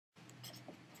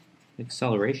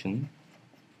acceleration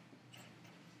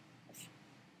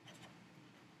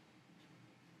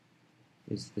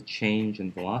is the change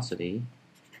in velocity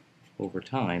over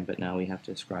time, but now we have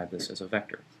to describe this as a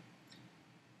vector.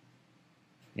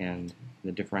 And in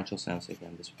the differential sense,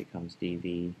 again, this becomes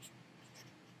dv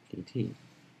dt.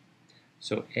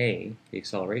 So A, the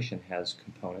acceleration, has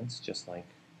components just like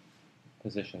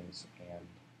positions and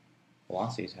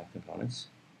velocities have components.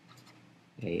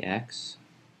 Ax,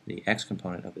 the x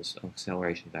component of this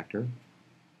acceleration vector,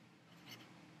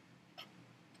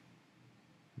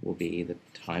 will be the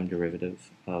time derivative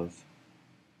of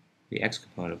the x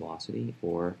component of velocity,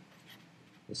 or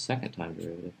the second time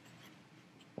derivative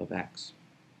of x,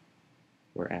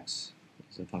 where x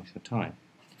is a function of time.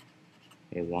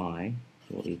 Ay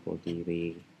will equal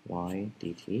dvy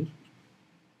dt,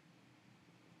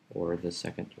 or the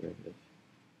second derivative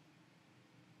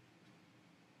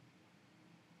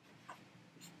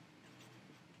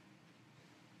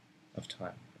of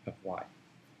time, of y.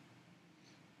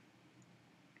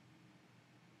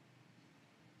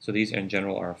 So these in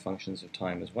general are functions of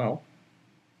time as well,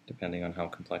 depending on how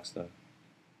complex the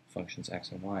functions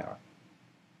x and y are.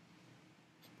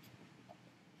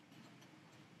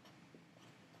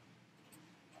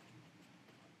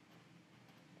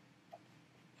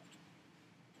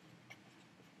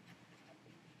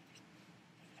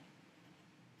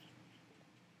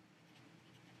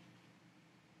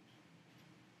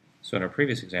 So in our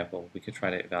previous example, we could try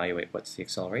to evaluate what's the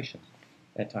acceleration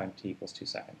at time t equals 2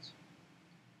 seconds.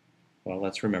 Well,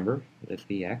 let's remember that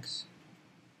Vx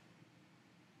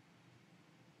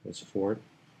was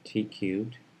 4t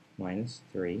cubed minus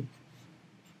 3.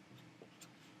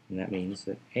 And that means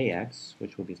that Ax,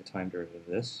 which will be the time derivative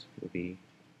of this, will be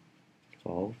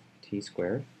 12t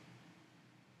squared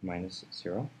minus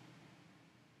 0.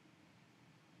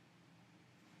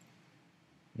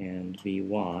 And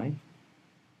Vy,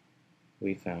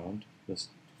 we found, was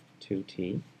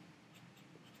 2t.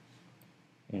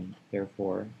 And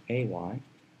therefore Ay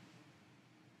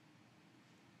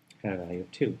had a value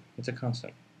of 2. It's a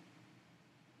constant.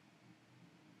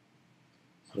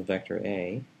 So the vector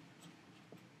A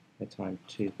at time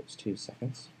 2 equals 2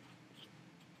 seconds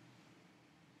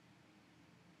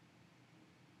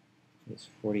is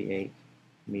 48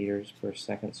 meters per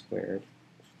second squared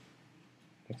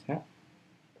x hat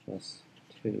plus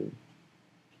 2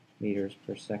 meters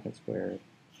per second squared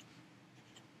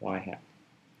y hat.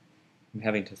 I'm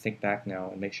having to think back now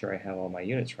and make sure I have all my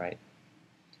units right.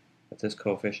 But this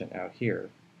coefficient out here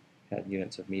had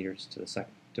units of meters to the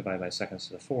second divided by seconds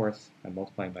to the fourth. I'm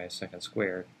multiplying by a second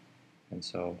squared, and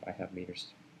so I have meters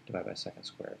divided by second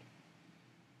squared.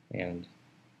 And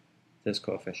this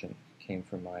coefficient came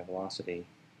from my velocity.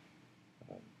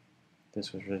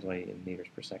 This was really in meters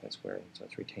per second squared, and so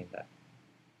it's retained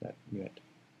that unit.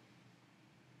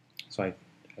 So I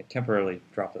temporarily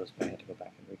dropped those, but I had to go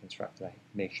back and reconstruct that. I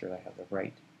make sure that I have the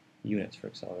right units for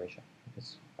acceleration,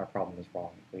 because our problem is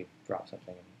wrong. We drop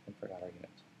something and